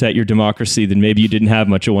can upset your democracy, then maybe you didn't have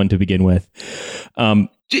much of one to begin with.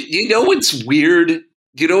 You know what's weird?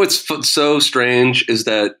 You know what's so strange is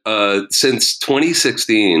that since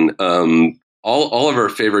 2016, all of our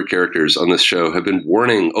favorite characters on this show have been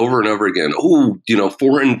warning over and over again.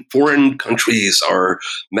 Foreign countries are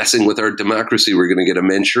messing with our democracy. We're going to get a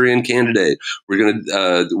Manchurian candidate. We're going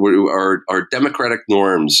to our democratic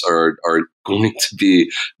norms are going to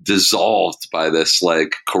be dissolved by this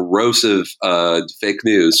corrosive fake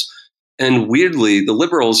news. And weirdly, the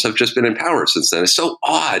liberals have just been in power since then. It's so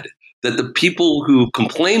odd that the people who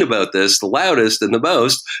complain about this the loudest and the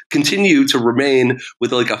most continue to remain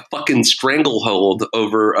with a fucking stranglehold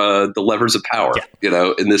over the levers of power,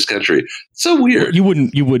 in this country. So weird. You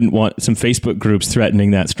wouldn't want some Facebook groups threatening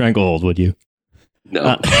that stranglehold, would you?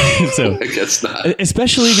 No, so I guess not.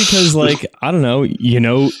 Especially because, I don't know,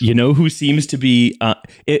 who seems to be,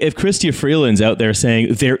 if Chrystia Freeland's out there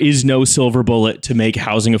saying there is no silver bullet to make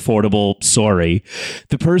housing affordable, sorry,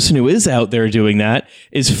 the person who is out there doing that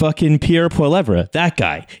is fucking Pierre Poilievre, that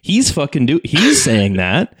guy. He's saying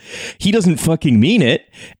that. He doesn't fucking mean it,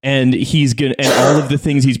 and and all of the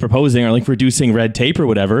things he's proposing are reducing red tape or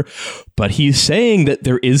whatever, but he's saying that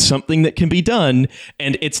there is something that can be done,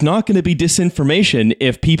 and it's not going to be disinformation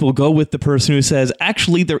if people go with the person who says,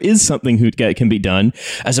 actually, there is something that can be done,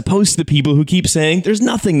 as opposed to the people who keep saying there's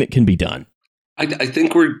nothing that can be done. I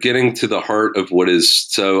think we're getting to the heart of what is.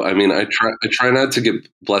 So, I mean, I try not to get,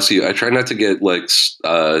 bless you, I try not to get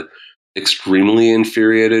extremely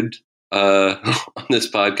infuriated on this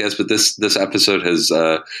podcast, but this episode has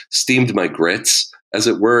steamed my grits, as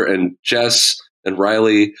it were. And Jess and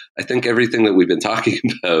Riley, I think everything that we've been talking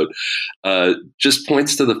about just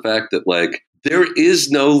points to the fact that there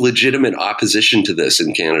is no legitimate opposition to this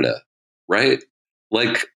in Canada, right?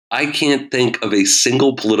 I can't think of a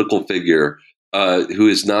single political figure who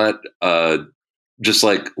is not just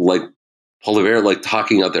Poilievre like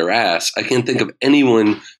talking out their ass. I can't think of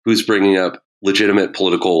anyone who's bringing up legitimate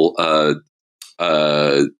political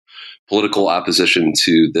opposition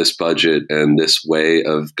to this budget and this way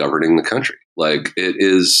of governing the country. Like, it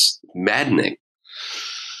is maddening.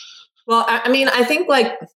 Well, I mean, I think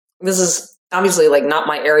like this is obviously like not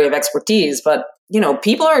my area of expertise, but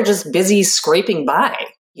people are just busy scraping by.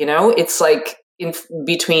 It's like in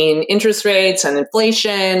between interest rates and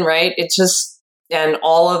inflation, right? It's just, and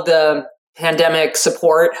all of the pandemic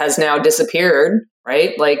support has now disappeared,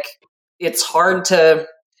 right? Like, it's hard to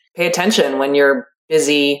pay attention when you're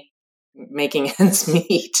busy making ends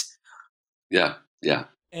meet. Yeah.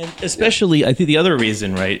 And especially, I think the other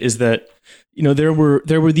reason, right, is that there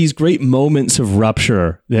were these great moments of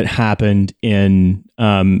rupture that happened in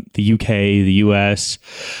the UK, the US,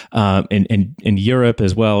 and Europe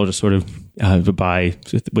as well, just sort of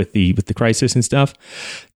with the crisis and stuff.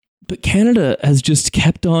 But Canada has just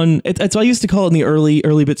kept on. It's I used to call it in the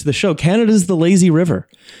early bits of the show, Canada's the lazy river.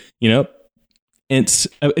 It's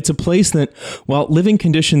a place that, while living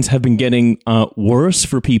conditions have been getting worse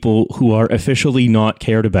for people who are officially not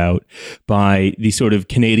cared about by the sort of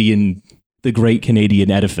the great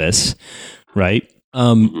Canadian edifice, right?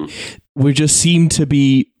 We just seem to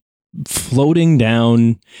be floating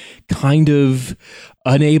down, kind of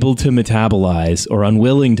unable to metabolize or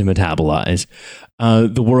unwilling to metabolize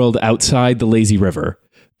the world outside the lazy river.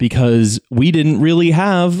 Because we didn't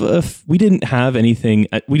have a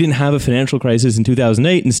financial crisis in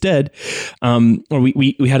 2008. Instead, or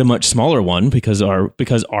we had a much smaller one because our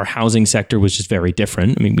housing sector was just very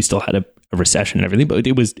different. I mean, we still had a recession and everything, but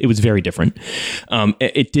it was very different.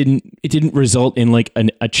 It didn't result in like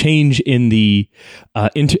a change in the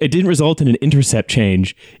it didn't result in an intercept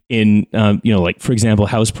change in like, for example,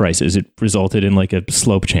 house prices. It resulted in like a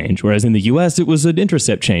slope change, whereas in the US it was an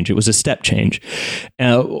intercept change. It was a step change.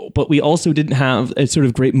 But we also didn't have a sort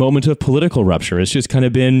of great moment of political rupture. It's just kind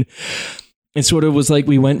of been, it sort of was like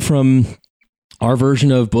we went from our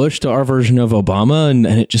version of Bush to our version of Obama, and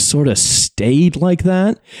it just sort of stayed like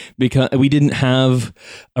that because we didn't have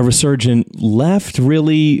a resurgent left,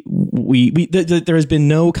 really. There has been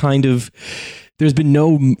no kind of, there's been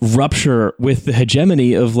no rupture with the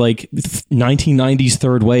hegemony of like 1990s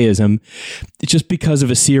third wayism. It's just because of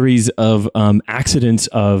a series of accidents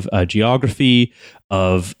of geography,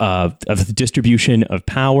 of the distribution of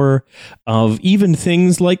power, of even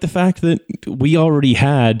things like the fact that we already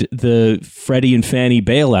had the Freddie and Fannie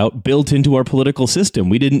bailout built into our political system.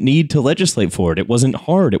 We didn't need to legislate for it. It wasn't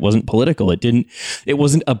hard. It wasn't political. It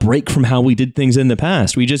wasn't a break from how we did things in the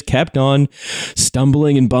past. We just kept on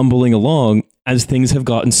stumbling and bumbling along as things have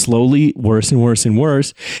gotten slowly worse and worse and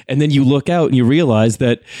worse. And then you look out and you realize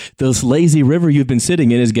that this lazy river you've been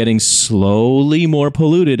sitting in is getting slowly more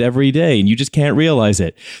polluted every day. And you just can't realize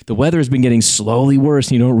it. The weather has been getting slowly worse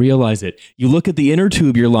and you don't realize it. You look at the inner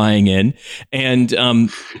tube you're lying in and,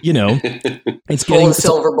 it's full of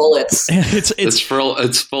silver bullets. It's full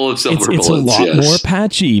of silver bullets. It's a lot more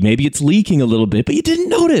patchy. Maybe it's leaking a little bit, but you didn't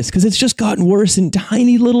notice because it's just gotten worse in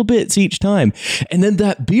tiny little bits each time. And then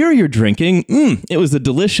that beer you're drinking, it was a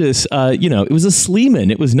delicious, it was a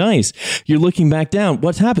Sleeman. It was nice. You're looking back down.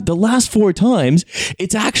 What's happened? The last 4 times,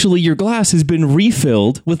 it's actually your glass has been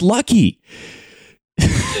refilled with Lucky.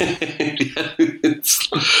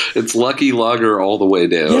 It's Lucky Lager all the way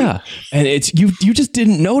down. Yeah, and it's you just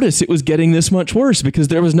didn't notice it was getting this much worse because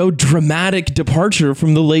there was no dramatic departure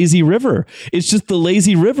from the lazy river. It's just the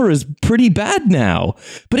lazy river is pretty bad now,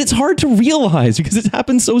 but it's hard to realize because it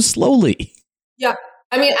happened so slowly. Yeah.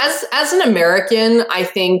 I mean, as an American, I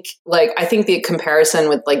think the comparison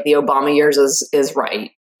with like the Obama years is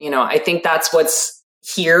right. I think that's what's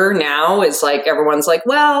here now is like everyone's like,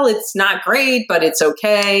 well, it's not great, but it's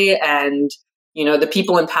okay. And, the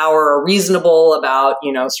people in power are reasonable about,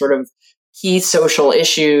 sort of key social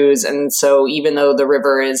issues. And so even though the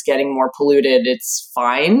river is getting more polluted, it's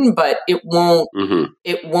fine, but it won't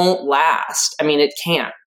last. I mean, it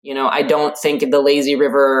can't. I don't think the lazy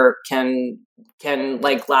river can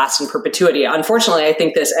like last in perpetuity. Unfortunately, I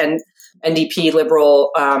think this NDP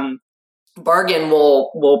liberal bargain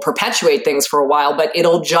will perpetuate things for a while, but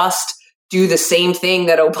it'll just do the same thing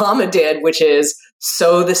that Obama did, which is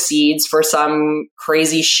sow the seeds for some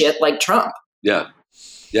crazy shit like Trump. Yeah.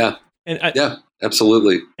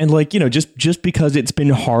 Absolutely. And like, just because it's been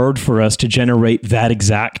hard for us to generate that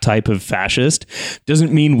exact type of fascist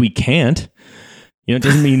doesn't mean we can't. It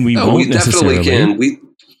doesn't mean we won't necessarily. We definitely can.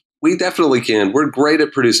 We definitely can. We're great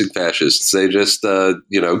at producing fascists. They just,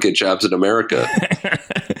 get jobs in America.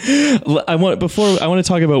 I want to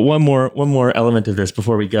talk about one more element of this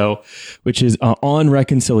before we go, which is on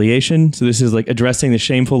reconciliation. So this is like addressing the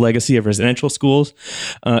shameful legacy of residential schools.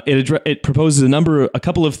 It proposes a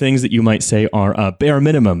couple of things that you might say are bare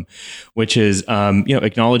minimum, which is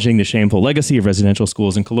acknowledging the shameful legacy of residential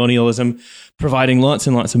schools and colonialism, providing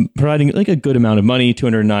providing like a good amount of money,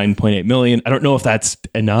 $209.8 million. I don't know if that's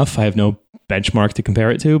enough. I have no benchmark to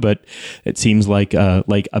compare it to, but it seems like a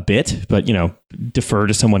bit, but defer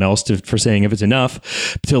to someone else for saying if it's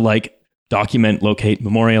enough to like document, locate,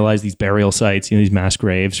 memorialize these burial sites, these mass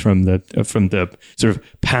graves from the sort of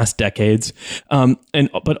past decades.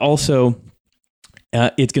 But also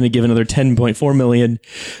it's going to give another $10.4 million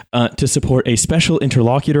to support a special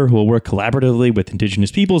interlocutor who will work collaboratively with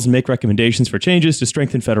Indigenous peoples and make recommendations for changes to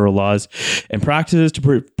strengthen federal laws and practices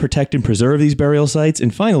to protect and preserve these burial sites.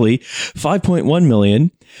 And finally, $5.1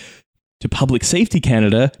 million to Public Safety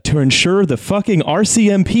Canada to ensure the fucking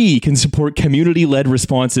RCMP can support community-led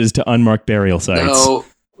responses to unmarked burial sites.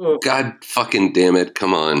 No, God fucking damn it!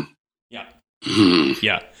 Come on. Yeah.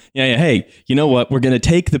 Yeah. Yeah. Hey, you know what? We're going to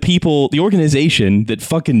take the organization that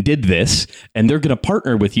fucking did this, and they're going to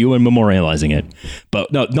partner with you in memorializing it.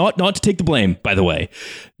 But no, not to take the blame, by the way.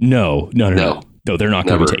 No, they're not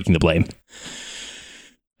going to be taking the blame.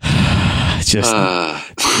 It's just,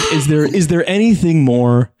 is there anything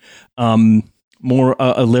more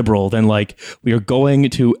liberal than like, we are going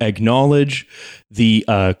to acknowledge the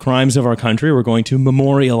crimes of our country, we're going to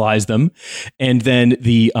memorialize them, and then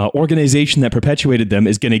the organization that perpetuated them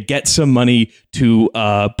is going to get some money to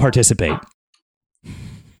participate.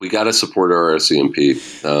 We got to support our RCMP.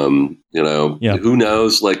 Who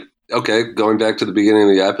knows? Like, okay, going back to the beginning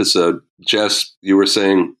of the episode, Jess, you were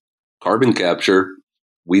saying carbon capture.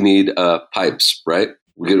 We need pipes, right?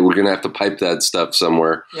 We're going to have to pipe that stuff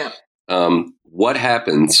somewhere. Yeah. What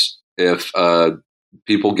happens if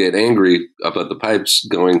people get angry about the pipes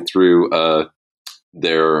going through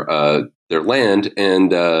their land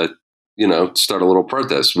and start a little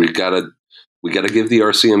protest? We gotta give the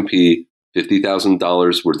RCMP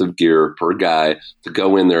 $50,000 worth of gear per guy to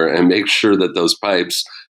go in there and make sure that those pipes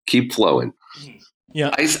keep flowing.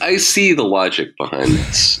 Yeah, I see the logic behind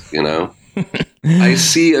this. I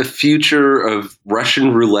see a future of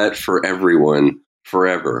Russian roulette for everyone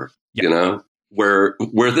forever. Yep. Where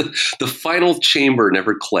the final chamber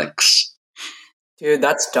never clicks. Dude,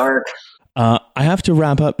 that's dark. I have to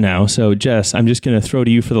wrap up now. So, Jess, I'm just going to throw to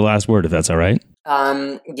you for the last word, if that's all right.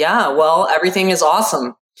 Yeah, well, everything is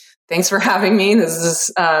awesome. Thanks for having me. This is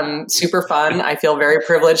super fun. I feel very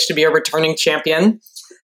privileged to be a returning champion.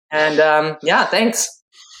 And thanks.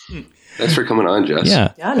 Thanks for coming on, Jess.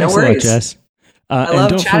 Yeah, no worries. Jess. I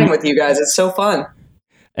love chatting with you guys. It's so fun.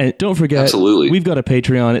 And don't forget, absolutely, we've got a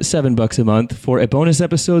Patreon at $7 a month for a bonus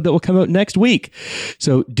episode that will come out next week.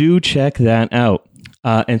 So do check that out.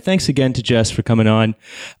 And thanks again to Jess for coming on.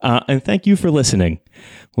 And thank you for listening.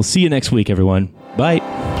 We'll see you next week, everyone. Bye.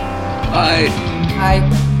 Bye.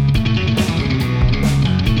 Bye.